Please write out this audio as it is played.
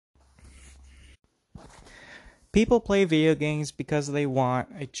People play video games because they want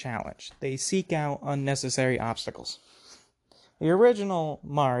a challenge. They seek out unnecessary obstacles. The original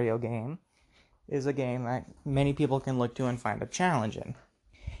Mario game is a game that many people can look to and find a challenge in.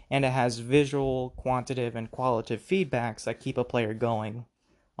 And it has visual, quantitative, and qualitative feedbacks that keep a player going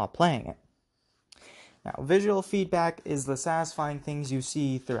while playing it. Now, visual feedback is the satisfying things you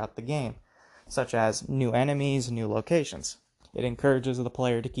see throughout the game, such as new enemies, new locations. It encourages the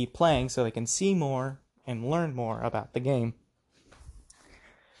player to keep playing so they can see more and learn more about the game.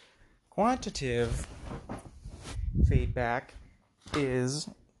 Quantitative feedback is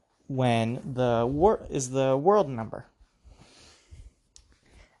when the world number.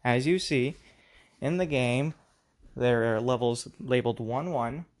 As you see in the game, there are levels labeled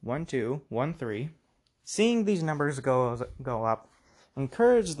 1-1, 1-2, 1-3. Seeing these numbers go up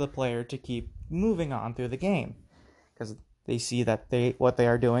encourages the player to keep moving on through the game because they see that what they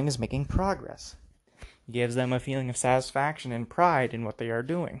are doing is making progress. It gives them a feeling of satisfaction and pride in what they are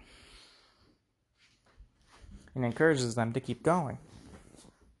doing, and encourages them to keep going.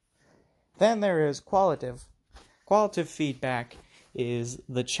 Then there is qualitative. Qualitative feedback is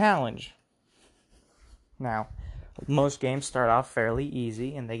the challenge. Now, most games start off fairly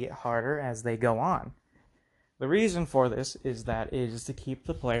easy and they get harder as they go on. The reason for this is that it is to keep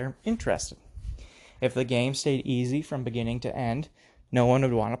the player interested. If the game stayed easy from beginning to end, no one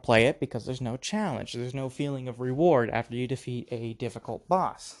would want to play it because there's no challenge. There's no feeling of reward after you defeat a difficult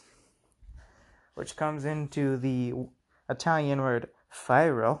boss. Which comes into the Italian word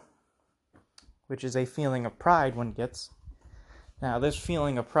fiero, which is a feeling of pride one gets. Now, this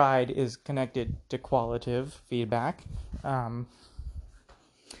feeling of pride is connected to qualitative feedback.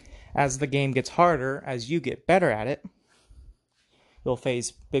 As the game gets harder, as you get better at it, you'll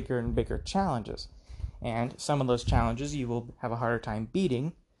face bigger and bigger challenges. And some of those challenges you will have a harder time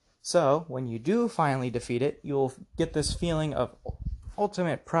beating. So, when you do finally defeat it, you'll get this feeling of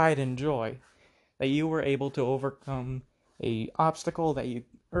ultimate pride and joy that you were able to overcome an obstacle that you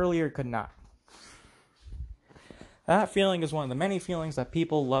earlier could not. That feeling is one of the many feelings that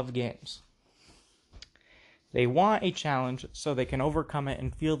people love games. They want a challenge so they can overcome it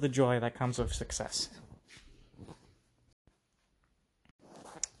and feel the joy that comes with success.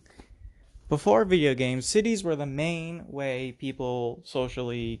 Before video games, cities were the main way people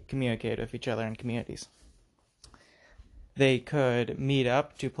socially communicated with each other in communities. They could meet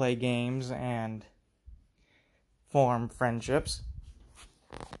up to play games and form friendships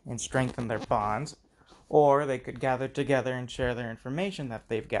and strengthen their bonds, or they could gather together and share their information that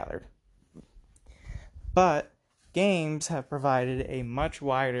they've gathered. But games have provided a much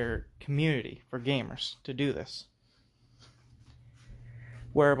wider community for gamers to do this.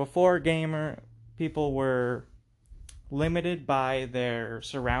 Where before people were limited by their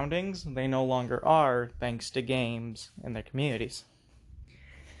surroundings, they no longer are thanks to games and their communities.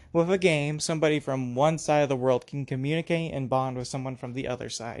 With a game, somebody from one side of the world can communicate and bond with someone from the other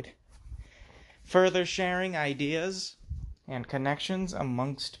side, further sharing ideas and connections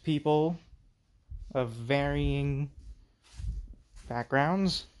amongst people of varying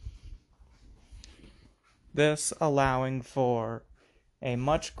backgrounds. This allowing for a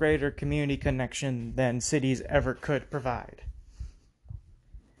much greater community connection than cities ever could provide.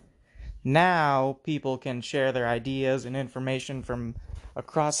 Now, people can share their ideas and information from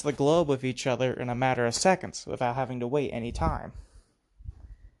across the globe with each other in a matter of seconds without having to wait any time.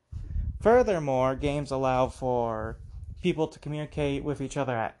 Furthermore, games allow for people to communicate with each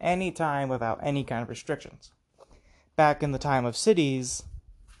other at any time without any kind of restrictions. Back in the time of cities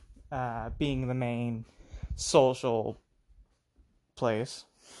being the main social place,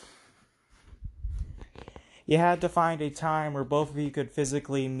 you had to find a time where both of you could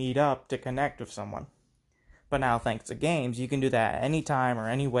physically meet up to connect with someone. But now, thanks to games, you can do that at any time or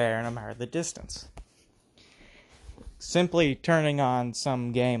anywhere, no matter the distance. Simply turning on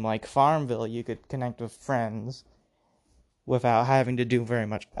some game like Farmville, you could connect with friends without having to do very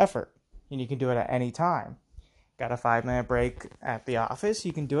much effort. And you can do it at any time. Got a 5-minute break at the office,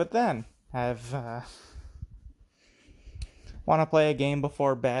 you can do it then. Want to play a game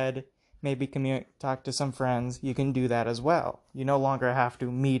before bed, maybe talk to some friends, you can do that as well. You no longer have to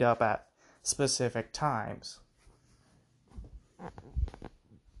meet up at specific times.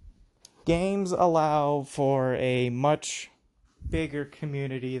 Games allow for a much bigger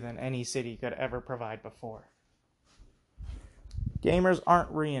community than any city could ever provide before. Gamers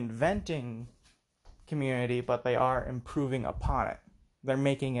aren't reinventing community, but they are improving upon it. They're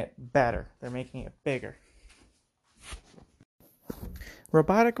making it better. They're making it bigger.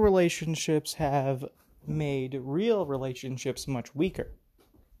 Robotic relationships have made real relationships much weaker.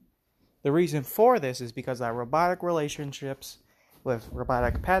 The reason for this is because our robotic relationships with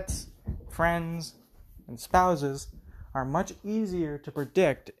robotic pets, friends, and spouses are much easier to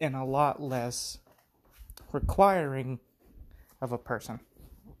predict and a lot less requiring of a person.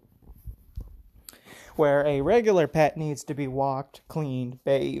 Where a regular pet needs to be walked, cleaned,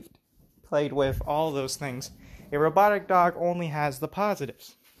 bathed, played with, all those things, a robotic dog only has the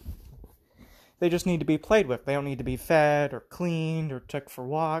positives. They just need to be played with. They don't need to be fed or cleaned or took for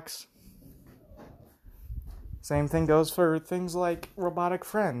walks. Same thing goes for things like robotic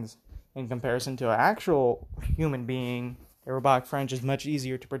friends. In comparison to an actual human being, a robotic friend is much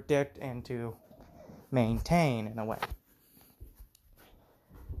easier to predict and to maintain in a way.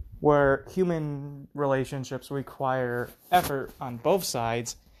 Where human relationships require effort on both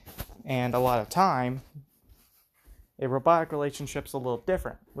sides and a lot of time, a robotic relationship's a little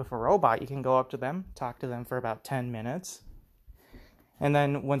different. With a robot, you can go up to them, talk to them for about 10 minutes, and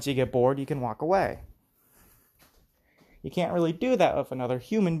then once you get bored, you can walk away. You can't really do that with another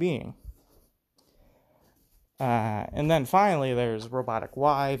human being. And then finally, there's robotic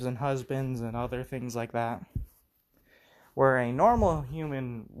wives and husbands and other things like that, where a normal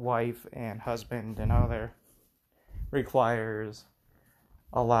human wife and husband and other requires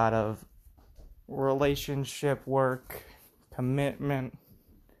a lot of relationship work, commitment,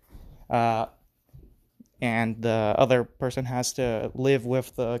 and the other person has to live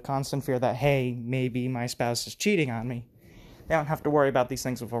with the constant fear that, hey, maybe my spouse is cheating on me. They don't have to worry about these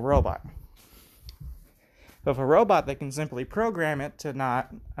things with a robot. With a robot, they can simply program it to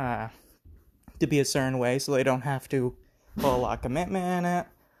not, to be a certain way, so they don't have to put a lot of commitment in it,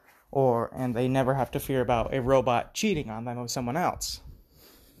 and they never have to fear about a robot cheating on them with someone else.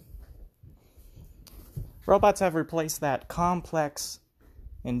 Robots have replaced that complex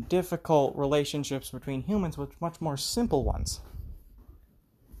and difficult relationships between humans with much more simple ones.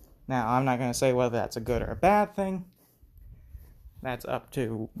 Now, I'm not going to say whether that's a good or a bad thing. That's up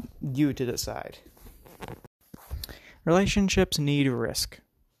to you to decide. Relationships need risk.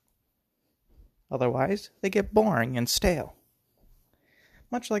 Otherwise, they get boring and stale.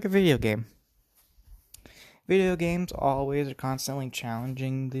 Much like a video game. Video games always are constantly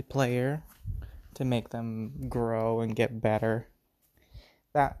challenging the player to make them grow and get better.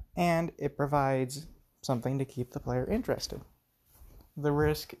 And it provides something to keep the player interested. The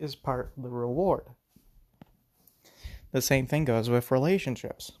risk is part of the reward. The same thing goes with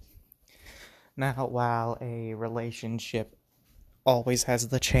relationships. Now, while a relationship always has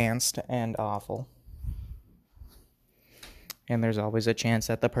the chance to end awful, and there's always a chance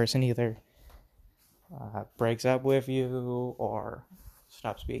that the person either breaks up with you or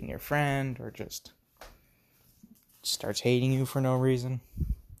stops being your friend or just starts hating you for no reason.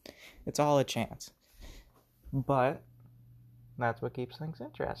 It's all a chance. But that's what keeps things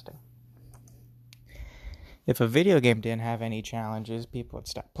interesting. If a video game didn't have any challenges, people would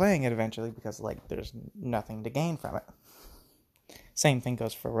stop playing it eventually because, there's nothing to gain from it. Same thing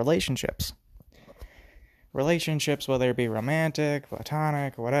goes for relationships. Relationships, whether it be romantic,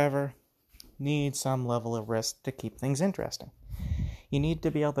 platonic, or whatever, need some level of risk to keep things interesting. You need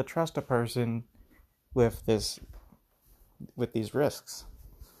to be able to trust a person with these risks.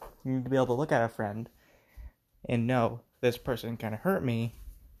 You need to be able to look at a friend and know this person can hurt me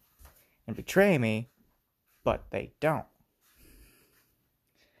and betray me, but they don't.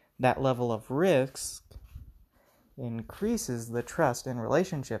 That level of risk increases the trust and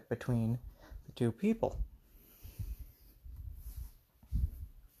relationship between the two people.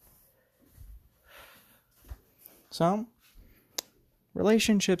 So,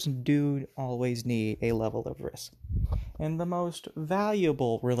 relationships do always need a level of risk. And the most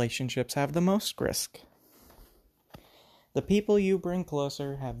valuable relationships have the most risk. The people you bring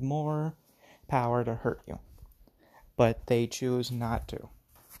closer have more power to hurt you, but they choose not to.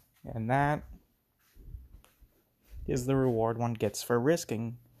 And that is the reward one gets for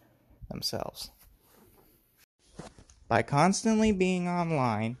risking themselves. By constantly being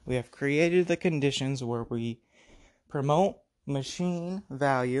online, we have created the conditions where we promote machine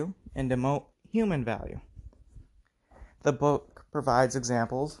value and demote human value. The book provides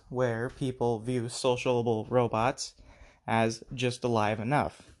examples where people view sociable robots as just alive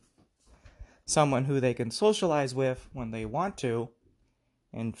enough. Someone who they can socialize with when they want to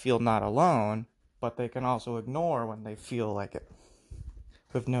and feel not alone, but they can also ignore when they feel like it,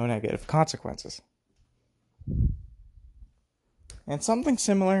 with no negative consequences. And something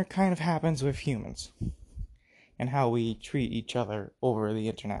similar kind of happens with humans and how we treat each other over the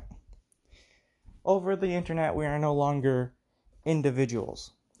internet. Over the internet, we are no longer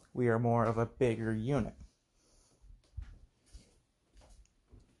individuals. We are more of a bigger unit.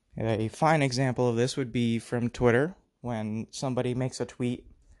 A fine example of this would be from Twitter. When somebody makes a tweet,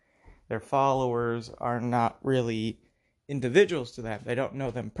 their followers are not really individuals to them. They don't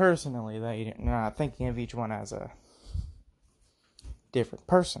know them personally. They're not thinking of each one as a different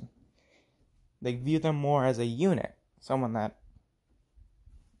person. They view them more as a unit, someone that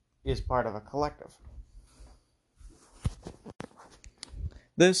is part of a collective.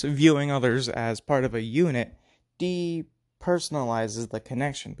 This viewing others as part of a unit depersonalizes the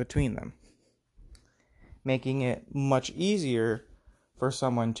connection between them, making it much easier for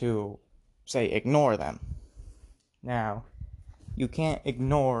someone to, say, ignore them. Now, you can't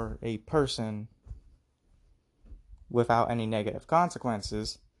ignore a person without any negative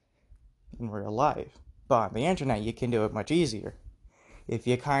consequences in real life. But on the internet, you can do it much easier. If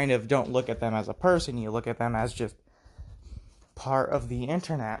you kind of don't look at them as a person, you look at them as just part of the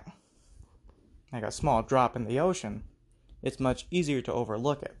internet, like a small drop in the ocean, it's much easier to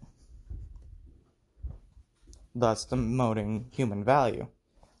overlook it. Thus demoting human value,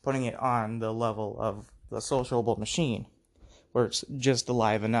 putting it on the level of the sociable machine, where it's just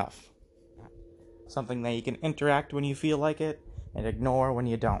alive enough. Something that you can interact when you feel like it, and ignore when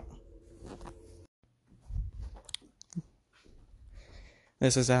you don't.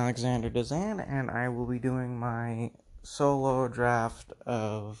 This is Alexander Dezan, and I will be doing my solo draft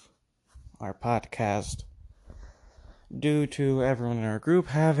of our podcast due to everyone in our group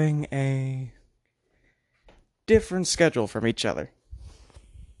having a different schedule from each other.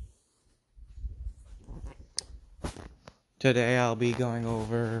 Today I'll be going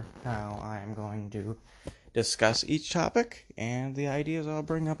over how I'm going to discuss each topic and the ideas I'll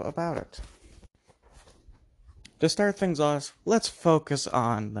bring up about it. To start things off, let's focus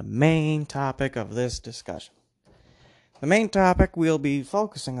on the main topic of this discussion. The main topic we'll be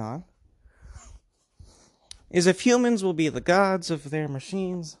focusing on is if humans will be the gods of their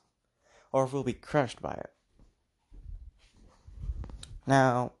machines or if we'll be crushed by it.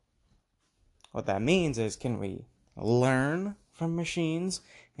 Now, what that means is, can we learn from machines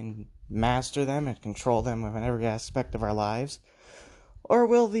and master them and control them in every aspect of our lives? Or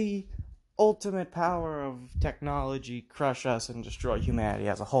will the ultimate power of technology crush us and destroy humanity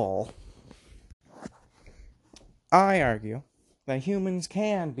as a whole? I argue that humans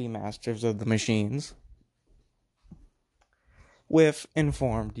can be masters of the machines with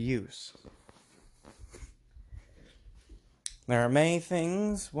informed use. There are many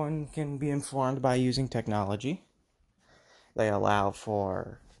things one can be informed by using technology. They allow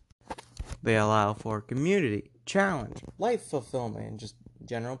for community, challenge, life fulfillment, and just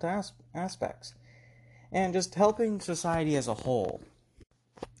general aspects, and just helping society as a whole.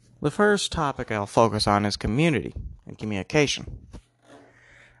 The first topic I'll focus on is community and communication.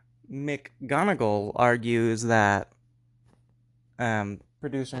 McGonigal argues that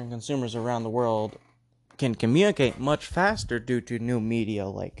producers and consumers around the world can communicate much faster due to new media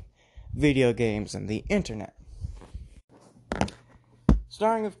like video games and the internet.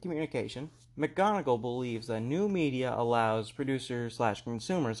 Starting with communication, McGonigal believes that new media allows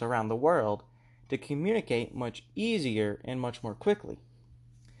producers/consumers around the world to communicate much easier and much more quickly.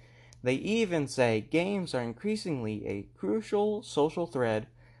 They even say games are increasingly a crucial social thread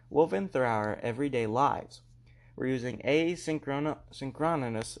woven through our everyday lives. We're using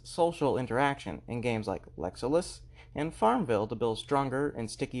asynchronous social interaction in games like Lexilus and Farmville to build stronger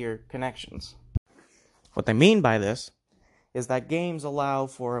and stickier connections. What they mean by this is that games allow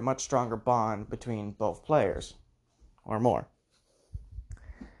for a much stronger bond between both players, or more.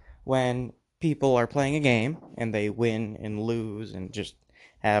 When people are playing a game and they win and lose and just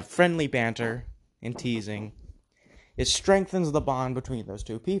have friendly banter and teasing, it strengthens the bond between those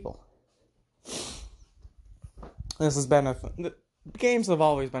two people. This has been games have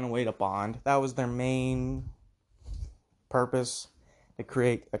always been a way to bond. That was their main purpose, to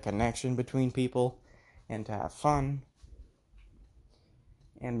create a connection between people and to have fun.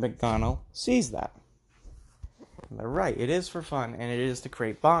 And McGonigal sees that. And they're right, it is for fun, and it is to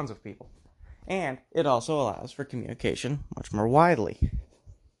create bonds with people. And it also allows for communication much more widely.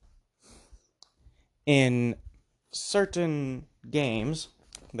 In certain games,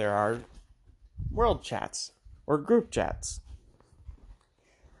 there are world chats or group chats.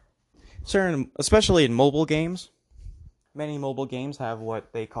 Especially in mobile games, many mobile games have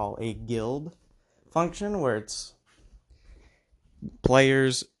what they call a guild function, where it's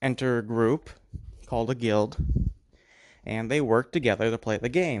players enter a group called a guild, and they work together to play the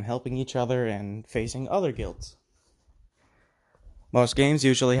game, helping each other and facing other guilds. Most games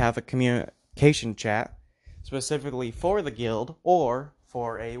usually have a communication chat specifically for the guild or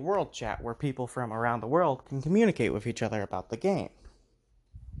for a world chat where people from around the world can communicate with each other about the game.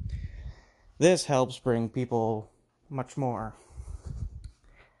 This helps bring people much more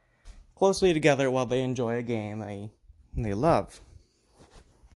closely together while they enjoy a game they love.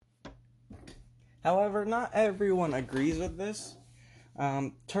 However, not everyone agrees with this.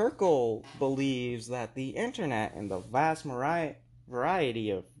 Turkle believes that the internet and the vast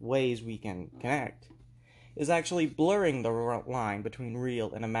variety of ways we can connect is actually blurring the line between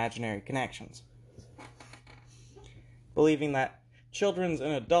real and imaginary connections. Believing that children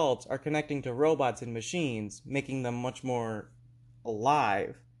and adults are connecting to robots and machines, making them much more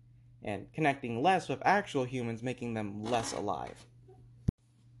alive, and connecting less with actual humans, making them less alive.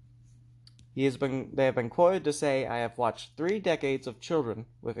 They have been quoted to say, "I have watched 3 decades of children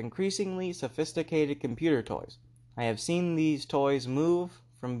with increasingly sophisticated computer toys. I have seen these toys move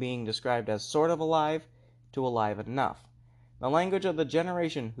from being described as sort of alive to alive enough. The language of the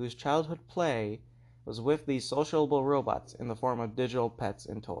generation whose childhood play was with these sociable robots in the form of digital pets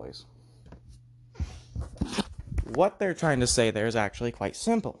and toys." What they're trying to say there is actually quite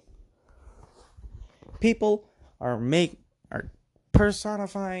simple. People are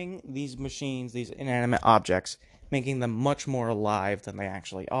personifying these machines, these inanimate objects, making them much more alive than they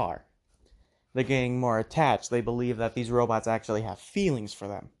actually are. They're getting more attached. They believe that these robots actually have feelings for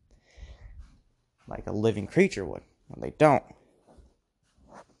them, like a living creature would, when they don't.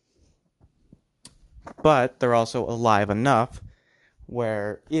 But they're also alive enough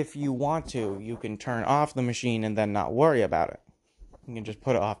where if you want to, you can turn off the machine and then not worry about it. You can just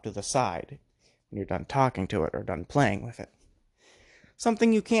put it off to the side when you're done talking to it or done playing with it.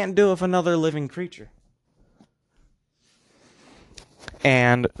 Something you can't do with another living creature.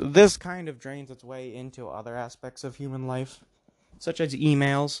 And this kind of drains its way into other aspects of human life, such as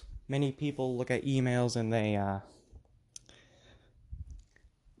emails. Many people look at emails and they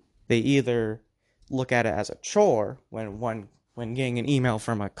either look at it as a chore when getting an email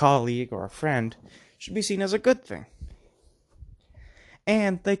from a colleague or a friend should be seen as a good thing.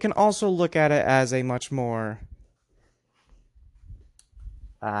 And they can also look at it as a much more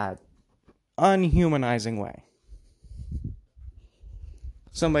unhumanizing way.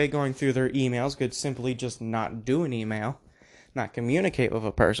 Somebody going through their emails could simply just not do an email, not communicate with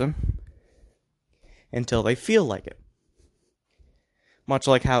a person until they feel like it. Much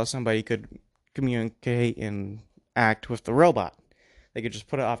like how somebody could communicate and act with the robot. They could just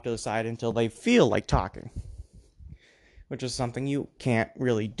put it off to the side until they feel like talking, which is something you can't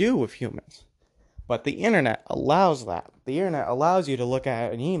really do with humans. But the internet allows that. The internet allows you to look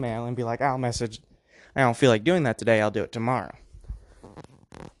at an email and be like, I don't feel like doing that today, I'll do it tomorrow.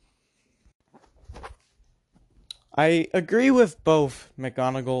 I agree with both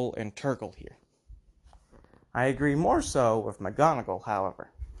McGonagall and Turkle here. I agree more so with McGonagall,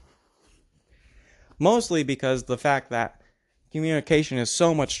 however. Mostly because the fact that communication is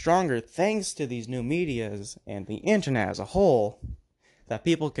so much stronger thanks to these new medias and the internet as a whole, that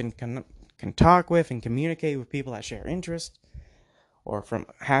people can talk with and communicate with people that share interests, or from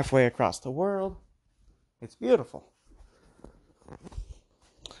halfway across the world. It's beautiful.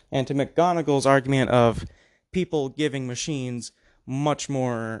 And to McGonagall's argument of people giving machines much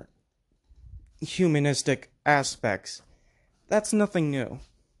more humanistic aspects, that's nothing new.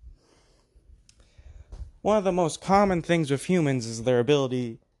 One of the most common things with humans is their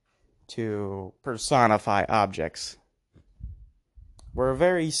ability to personify objects. We're a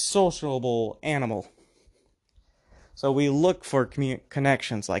very sociable animal. So we look for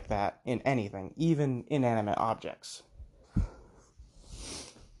connections like that in anything, even inanimate objects.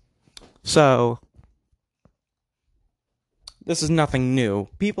 So, this is nothing new.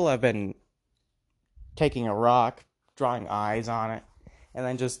 People have been taking a rock, drawing eyes on it, and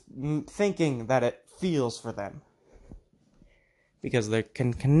then just thinking that it feels for them, because they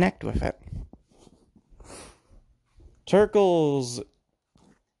can connect with it. Turkle's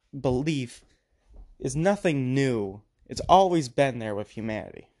belief is nothing new. It's always been there with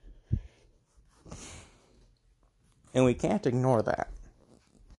humanity. And we can't ignore that.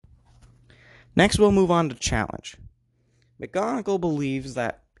 Next, we'll move on to challenge. McGonagall believes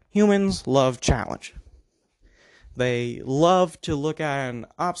that humans love challenge. They love to look at an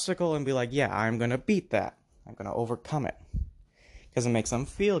obstacle and be like, yeah, I'm going to beat that. I'm going to overcome it. Because it makes them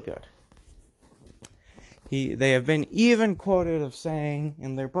feel good. They have been even quoted of saying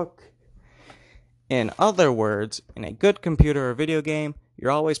in their book, in other words, in a good computer or video game,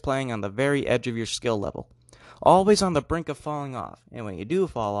 you're always playing on the very edge of your skill level. Always on the brink of falling off. And when you do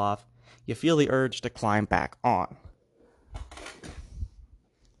fall off, you feel the urge to climb back on.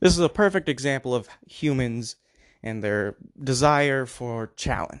 This is a perfect example of humans and their desire for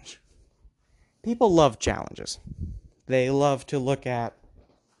challenge. People love challenges. They love to look at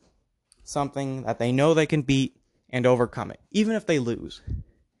something that they know they can beat and overcome it, even if they lose.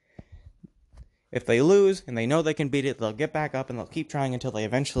 If they lose and they know they can beat it, they'll get back up and they'll keep trying until they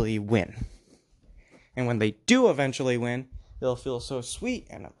eventually win. And when they do eventually win, they'll feel so sweet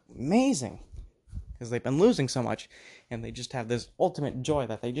and amazing because they've been losing so much, and they just have this ultimate joy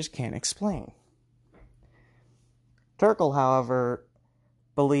that they just can't explain. Turkle, however,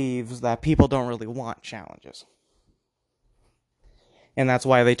 believes that people don't really want challenges. And that's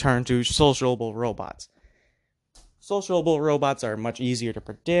why they turn to sociable robots. Sociable robots are much easier to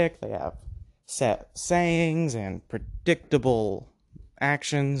predict. They have set sayings and predictable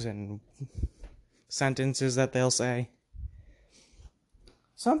actions and sentences that they'll say.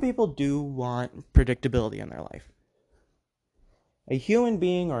 Some people do want predictability in their life. A human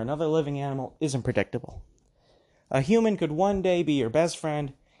being or another living animal isn't predictable. A human could one day be your best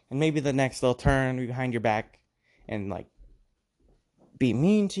friend, and maybe the next they'll turn behind your back and be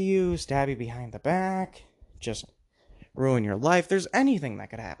mean to you, stab you behind the back, just ruin your life. There's anything that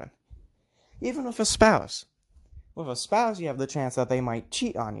could happen. Even with a spouse. With a spouse, you have the chance that they might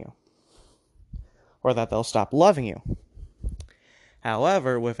cheat on you, or that they'll stop loving you.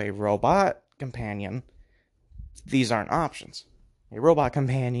 However, with a robot companion, these aren't options. A robot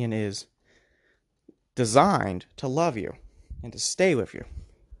companion is designed to love you and to stay with you.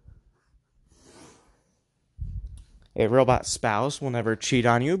 A robot spouse will never cheat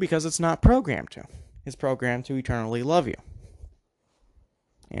on you because it's not programmed to. It's programmed to eternally love you.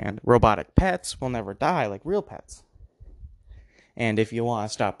 And robotic pets will never die like real pets. And if you want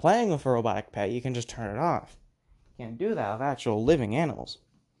to stop playing with a robotic pet, you can just turn it off. You can't do that with actual living animals.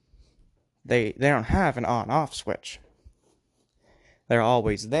 They don't have an on-off switch. They're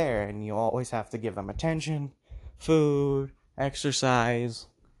always there, and you always have to give them attention, food, exercise,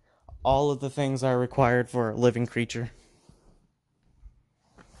 all of the things that are required for a living creature.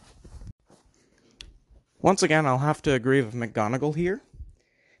 Once again, I'll have to agree with McGonagall here,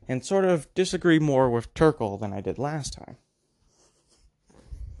 and sort of disagree more with Turkle than I did last time.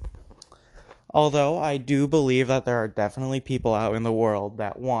 Although I do believe that there are definitely people out in the world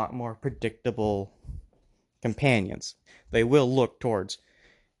that want more predictable companions. They will look towards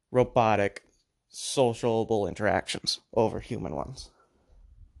robotic, sociable interactions over human ones.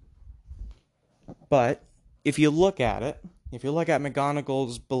 But if you look at it, if you look at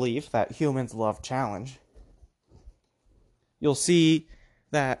McGonagall's belief that humans love challenge, you'll see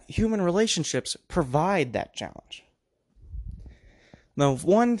that human relationships provide that challenge. Now,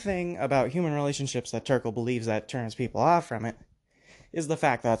 one thing about human relationships that Turkle believes that turns people off from it is the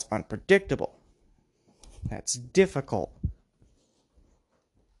fact that it's unpredictable. That's difficult.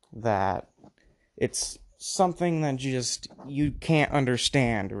 That it's something that just you can't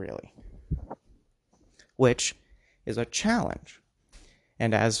understand, really. Which is a challenge.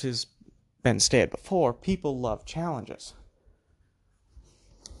 And as has been stated before, people love challenges.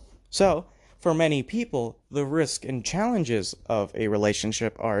 So, for many people, the risk and challenges of a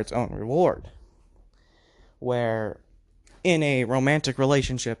relationship are its own reward. Where in a romantic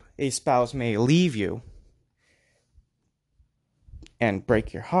relationship, a spouse may leave you and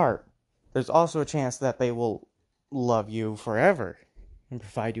break your heart. There's also a chance that they will love you forever and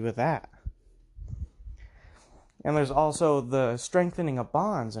provide you with that. And there's also the strengthening of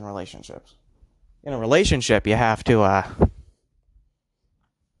bonds in relationships. In a relationship, you have to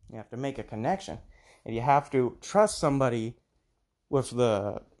make a connection, and you have to trust somebody with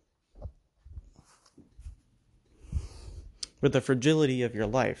the fragility of your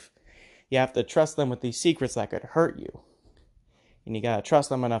life. You have to trust them with these secrets that could hurt you. And you gotta trust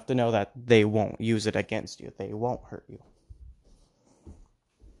them enough to know that they won't use it against you. They won't hurt you.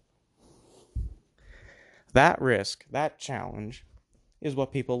 That risk, that challenge, is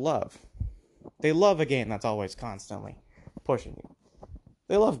what people love. They love a game that's always constantly pushing you.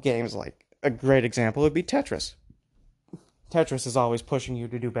 They love games like, a great example would be Tetris. Tetris is always pushing you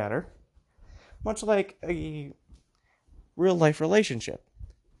to do better. Much like a real-life relationship.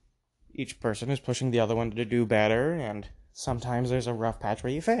 Each person is pushing the other one to do better, and sometimes there's a rough patch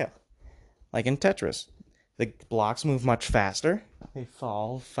where you fail. Like in Tetris. The blocks move much faster. They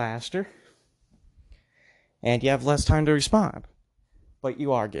fall faster. And you have less time to respond. But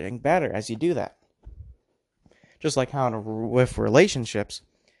you are getting better as you do that. Just like how with relationships,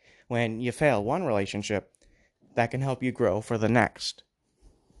 when you fail one relationship, that can help you grow for the next.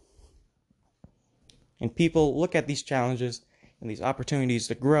 And people look at these challenges and these opportunities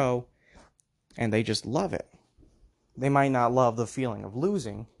to grow, and they just love it. They might not love the feeling of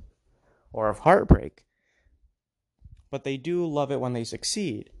losing or of heartbreak, but they do love it when they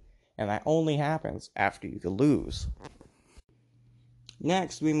succeed, and that only happens after you lose.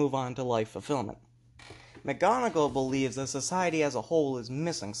 Next, we move on to life fulfillment. McGonagall believes that society as a whole is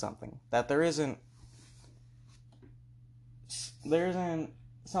missing something, that there isn't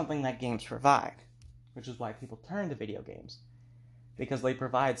something that games provide, which is why people turn to video games, because they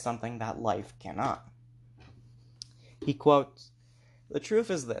provide something that life cannot. He quotes, "The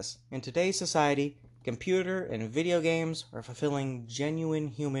truth is this, in today's society, computer and video games are fulfilling genuine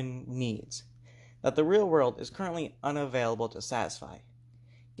human needs that the real world is currently unavailable to satisfy.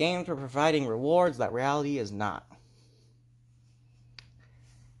 Games are providing rewards that reality is not."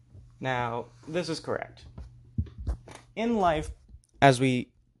 Now, this is correct. In life, as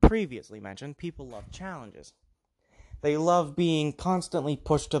we previously mentioned, people love challenges. They love being constantly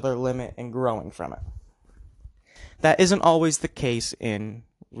pushed to their limit and growing from it. That isn't always the case in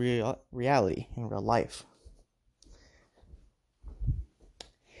reality, in real life.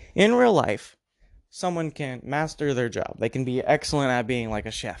 In real life, someone can master their job. They can be excellent at being like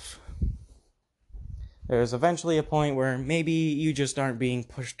a chef. There's eventually a point where maybe you just aren't being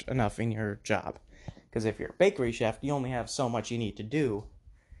pushed enough in your job. Because if you're a bakery chef, you only have so much you need to do.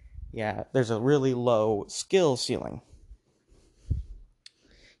 Yeah, there's a really low skill ceiling.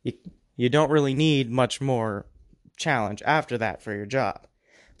 You don't really need much more challenge after that for your job,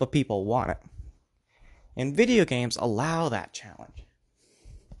 but people want it. And video games allow that challenge.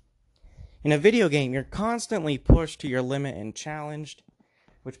 In a video game, you're constantly pushed to your limit and challenged,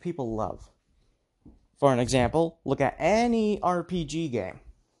 which people love. For an example, look at any RPG game.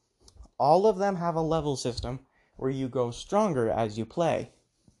 All of them have a level system where you go stronger as you play.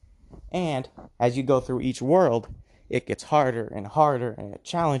 And as you go through each world, it gets harder and harder, and it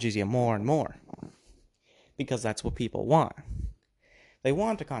challenges you more and more. Because that's what people want. They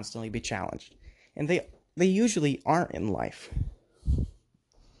want to constantly be challenged. And they usually aren't in life.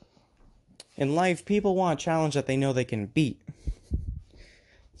 In life, people want a challenge that they know they can beat.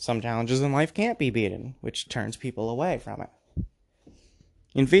 Some challenges in life can't be beaten, which turns people away from it.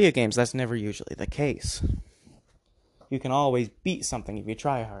 In video games, that's never usually the case. You can always beat something if you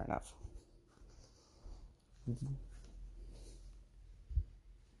try hard enough.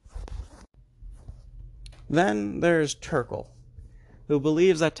 Then there's Turkle, who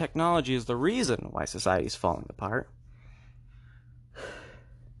believes that technology is the reason why society is falling apart,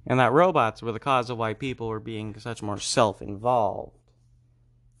 and that robots were the cause of why people were being such more self-involved,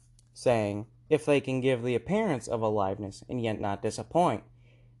 saying, if they can give the appearance of aliveness and yet not disappoint,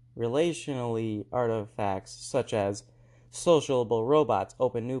 relationally artifacts such as sociable robots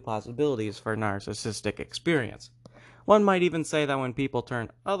open new possibilities for narcissistic experience. One might even say that when people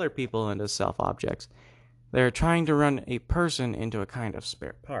turn other people into self-objects, they're trying to run a person into a kind of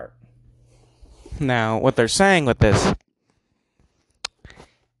spare part. Now, what they're saying with this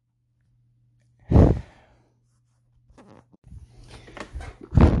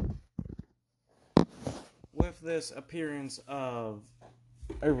appearance of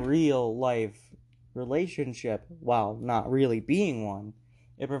a real life relationship, while not really being one,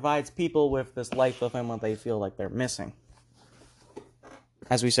 it provides people with this life fulfillment they feel like they're missing.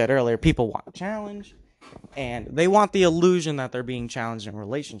 As we said earlier, people want challenge, and they want the illusion that they're being challenged in a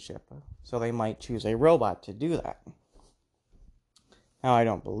relationship, so they might choose a robot to do that. Now, I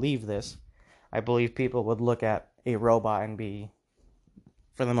don't believe this. I believe people would look at a robot and be,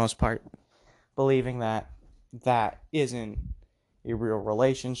 for the most part, believing that that isn't a real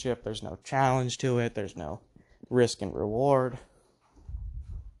relationship. There's no challenge to it. There's no risk and reward.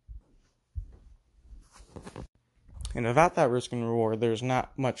 And without that risk and reward, there's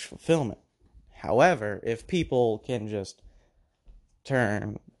not much fulfillment. However, if people can just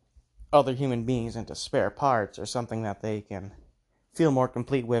turn other human beings into spare parts or something that they can feel more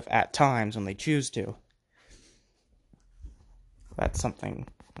complete with at times when they choose to, that's something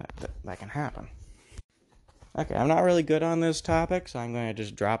that can happen. Okay, I'm not really good on this topic, so I'm going to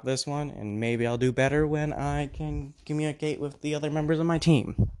just drop this one, and maybe I'll do better when I can communicate with the other members of my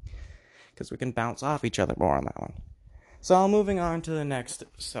team, because we can bounce off each other more on that one. So, moving on to the next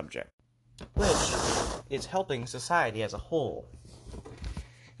subject, which is helping society as a whole.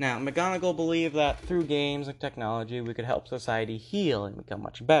 Now, McGonagall believed that through games and technology, we could help society heal and become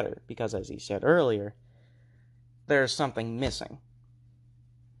much better, because as he said earlier, there's something missing.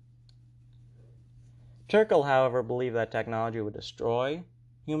 Turkle, however, believed that technology would destroy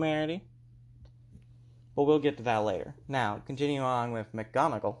humanity, but we'll get to that later. Now, continuing on with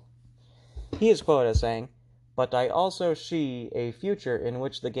McGonagall, he is quoted as saying, "But I also see a future in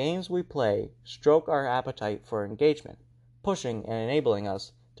which the games we play stroke our appetite for engagement, pushing and enabling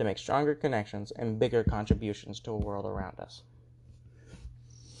us to make stronger connections and bigger contributions to the world around us."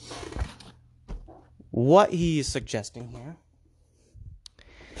 What he is suggesting here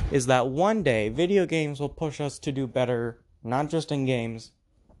is that one day video games will push us to do better, not just in games,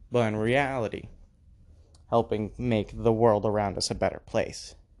 but in reality, helping make the world around us a better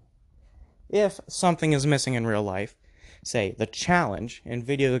place. If something is missing in real life, say the challenge, and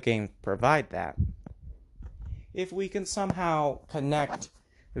video games provide that, if we can somehow connect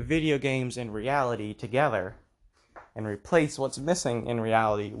video games and reality together and replace what's missing in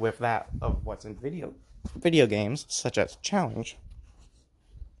reality with that of what's in video games, such as challenge,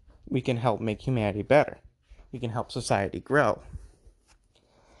 we can help make humanity better. We can help society grow.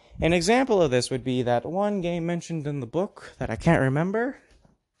 An example of this would be that one game mentioned in the book that I can't remember,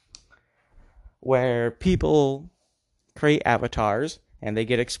 where people create avatars and they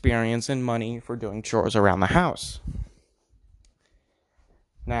get experience and money for doing chores around the house.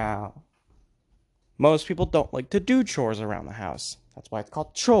 Now, most people don't like to do chores around the house. That's why it's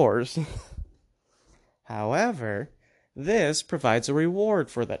called chores. However, this provides a reward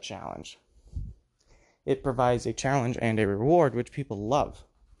for that challenge. It provides a challenge and a reward which people love.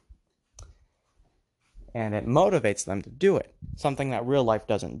 And it motivates them to do it, something that real life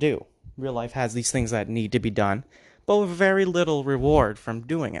doesn't do. Real life has these things that need to be done, but with very little reward from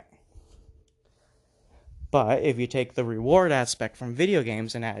doing it. But if you take the reward aspect from video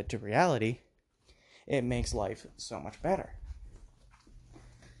games and add it to reality, it makes life so much better.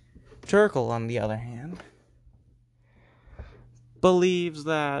 Turkle, on the other hand, believes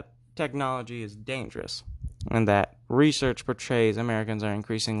that technology is dangerous, and that research portrays Americans are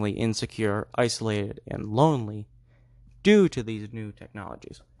increasingly insecure, isolated, and lonely due to these new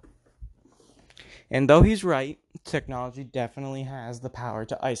technologies. And though he's right, technology definitely has the power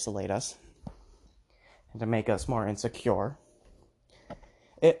to isolate us and to make us more insecure.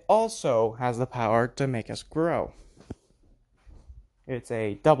 It also has the power to make us grow. It's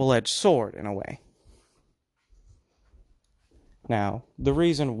a double-edged sword in a way. Now, the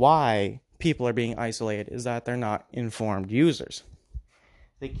reason why people are being isolated is that they're not informed users.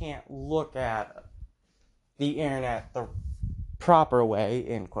 They can't look at the internet the proper way,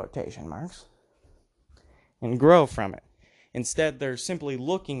 in quotation marks, and grow from it. Instead, they're simply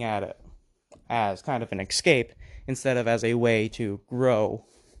looking at it as kind of an escape instead of as a way to grow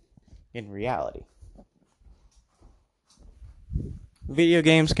in reality. Video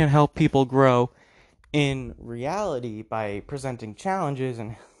games can help people grow in reality by presenting challenges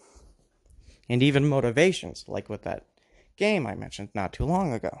and even motivations, like with that game I mentioned not too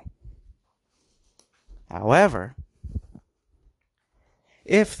long ago. However,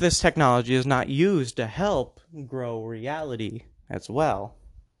 if this technology is not used to help grow reality as well,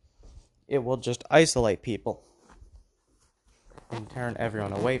 it will just isolate people and turn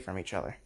everyone away from each other.